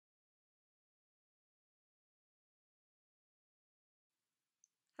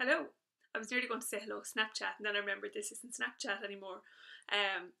Hello. I was nearly going to say hello Snapchat, and then I remembered this isn't Snapchat anymore.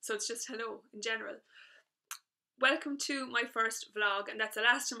 So it's just hello in general. Welcome to my first vlog, and that's the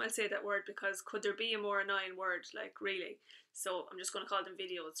last time I'll say that word because could there be a more annoying word, like really? So I'm just going to call them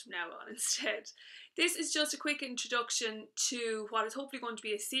videos from now on instead. This is just a quick introduction to what is hopefully going to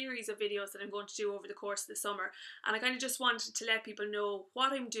be a series of videos that I'm going to do over the course of the summer, and I kind of just wanted to let people know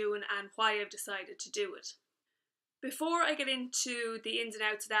what I'm doing and why I've decided to do it. Before I get into the ins and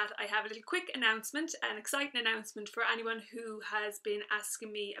outs of that, I have a little quick announcement, an exciting announcement for anyone who has been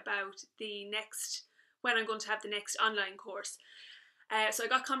asking me about when I'm going to have the next online course. So I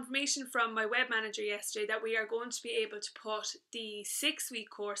got confirmation from my web manager yesterday that we are going to be able to put the 6-week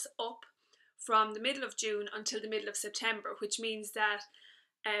course up from the middle of June until the middle of September, which means that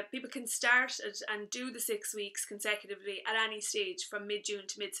people can start it and do the 6 weeks consecutively at any stage from mid-June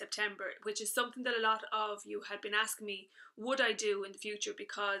to mid-September, which is something that a lot of you had been asking me would I do in the future,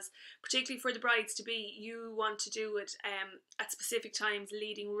 because particularly for the brides-to-be, you want to do it at specific times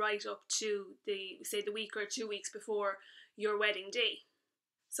leading right up to the week or 2 weeks before your wedding day.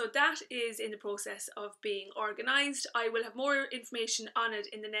 So that is in the process of being organised. I will have more information on it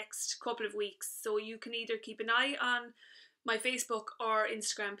in the next couple of weeks, so you can either keep an eye on my Facebook or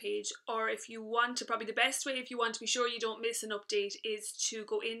Instagram page, or if you want to, probably the best way if you want to be sure you don't miss an update is to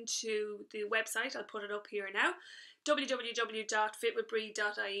go into the website. I'll put it up here now,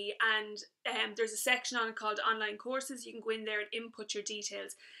 www.fitwithbríd.ie, and there's a section on it called online courses. You can go in there and input your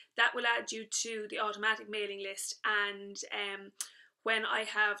details. That will add you to the automatic mailing list, and when I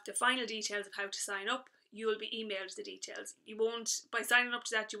have the final details of how to sign up, you will be emailed the details. You won't, by signing up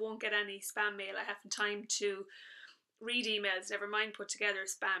to that, you won't get any spam mail. I haven't time to read emails, never mind put together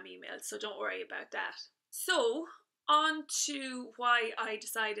spam emails, so don't worry about that. So on to why I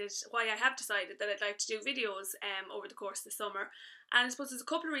have decided that I'd like to do videos over the course of the summer, and I suppose there's a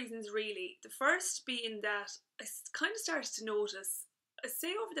couple of reasons really. The first being that I kind of started to notice, I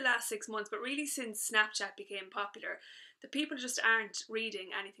say over the last 6 months, but really since Snapchat became popular, that people just aren't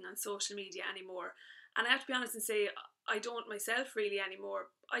reading anything on social media anymore. And I have to be honest and say, I don't myself really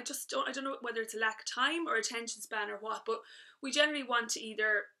anymore. I don't know whether it's a lack of time or attention span or what, but we generally want to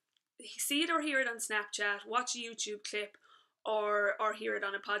either see it or hear it on Snapchat, watch a YouTube clip, or hear it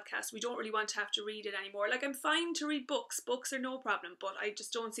on a podcast. We don't really want to have to read it anymore. Like, I'm fine to read books. Books are no problem, but I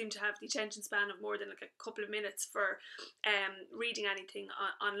just don't seem to have the attention span of more than like a couple of minutes for reading anything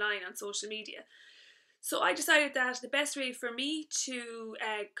online on social media. So I decided that the best way for me to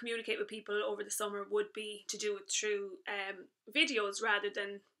communicate with people over the summer would be to do it through videos rather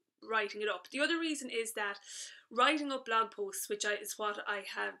than writing it up. The other reason is that writing up blog posts, which is what I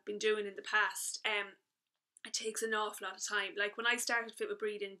have been doing in the past, it takes an awful lot of time. Like when I started Fit with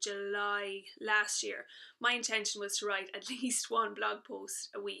Bríd in July last year, my intention was to write at least one blog post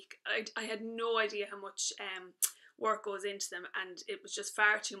a week. I had no idea how much work goes into them, and it was just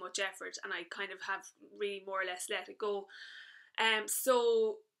far too much effort, and I kind of have really more or less let it go. And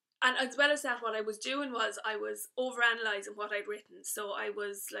as well as that, what I was doing was I was overanalyzing what I'd written. So I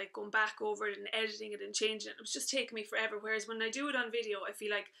was like going back over it and editing it and changing it. It was just taking me forever. Whereas when I do it on video, I feel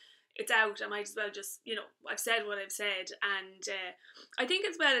like it's out. I might as well just, I've said what I've said. And I think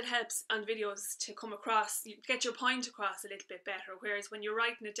as well it helps on videos to come across, you get your point across a little bit better. Whereas when you're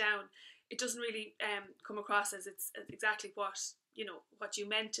writing it down, it doesn't really come across as it's exactly what you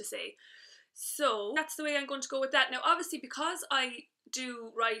meant to say. So that's the way I'm going to go with that. Now, obviously, because I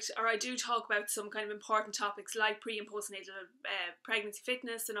do write, or I do talk about some kind of important topics like pre and postnatal pregnancy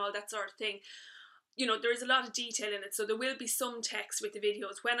fitness and all that sort of thing, there is a lot of detail in it, so there will be some text with the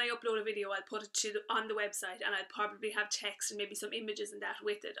videos. When I upload a video, I'll put it on the website, and I'll probably have text and maybe some images and that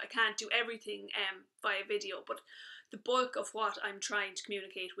with it. I can't do everything via video, but the bulk of what I'm trying to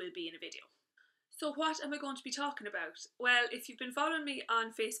communicate will be in a video. So what am I going to be talking about? Well, if you've been following me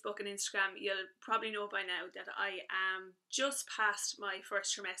on Facebook and Instagram, you'll probably know by now that I am just past my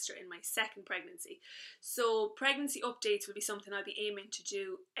first trimester in my second pregnancy. So pregnancy updates will be something I'll be aiming to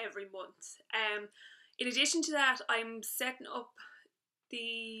do every month. In addition to that, I'm setting up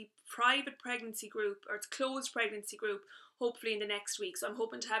the private pregnancy group, or it's closed pregnancy group, hopefully in the next week. So I'm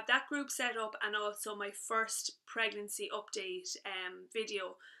hoping to have that group set up, and also my first pregnancy update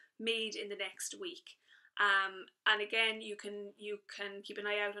video made in the next week. And again, you can keep an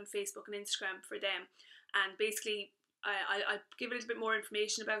eye out on Facebook and Instagram for them. And basically, I'll give a little bit more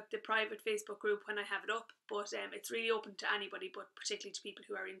information about the private Facebook group when I have it up, but it's really open to anybody, but particularly to people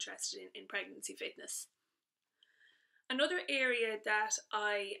who are interested in pregnancy fitness. Another area that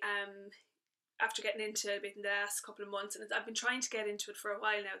I after getting into a bit in the last couple of months, and I've been trying to get into it for a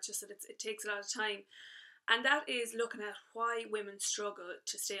while now, it's just that it takes a lot of time, and that is looking at why women struggle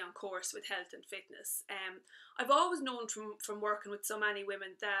to stay on course with health and fitness. I've always known from working with so many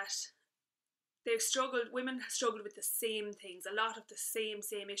women that women have struggled with the same things, a lot of the same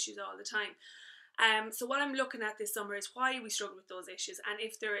issues all the time. So what I'm looking at this summer is why we struggle with those issues and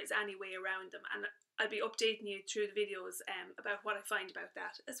if there is any way around them. And I'll be updating you through the videos about what I find about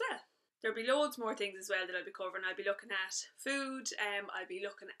that as well. There'll be loads more things as well that I'll be covering. I'll be looking at food, I'll be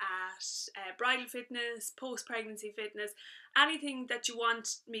looking at bridal fitness, post-pregnancy fitness, anything that you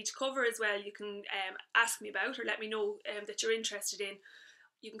want me to cover as well, you can ask me about or let me know that you're interested in.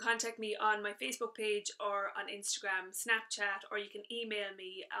 You can contact me on my Facebook page or on Instagram, Snapchat, or you can email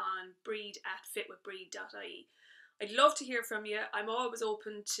me on bríd@fitwithbríd.ie. I'd love to hear from you. I'm always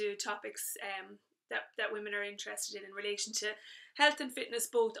open to topics that women are interested in relation to health and fitness,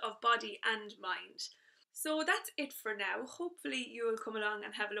 both of body and mind. So that's it for now. Hopefully you'll come along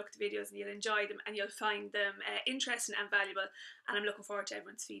and have a look at the videos and you'll enjoy them and you'll find them interesting and valuable, and I'm looking forward to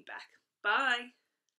everyone's feedback. Bye!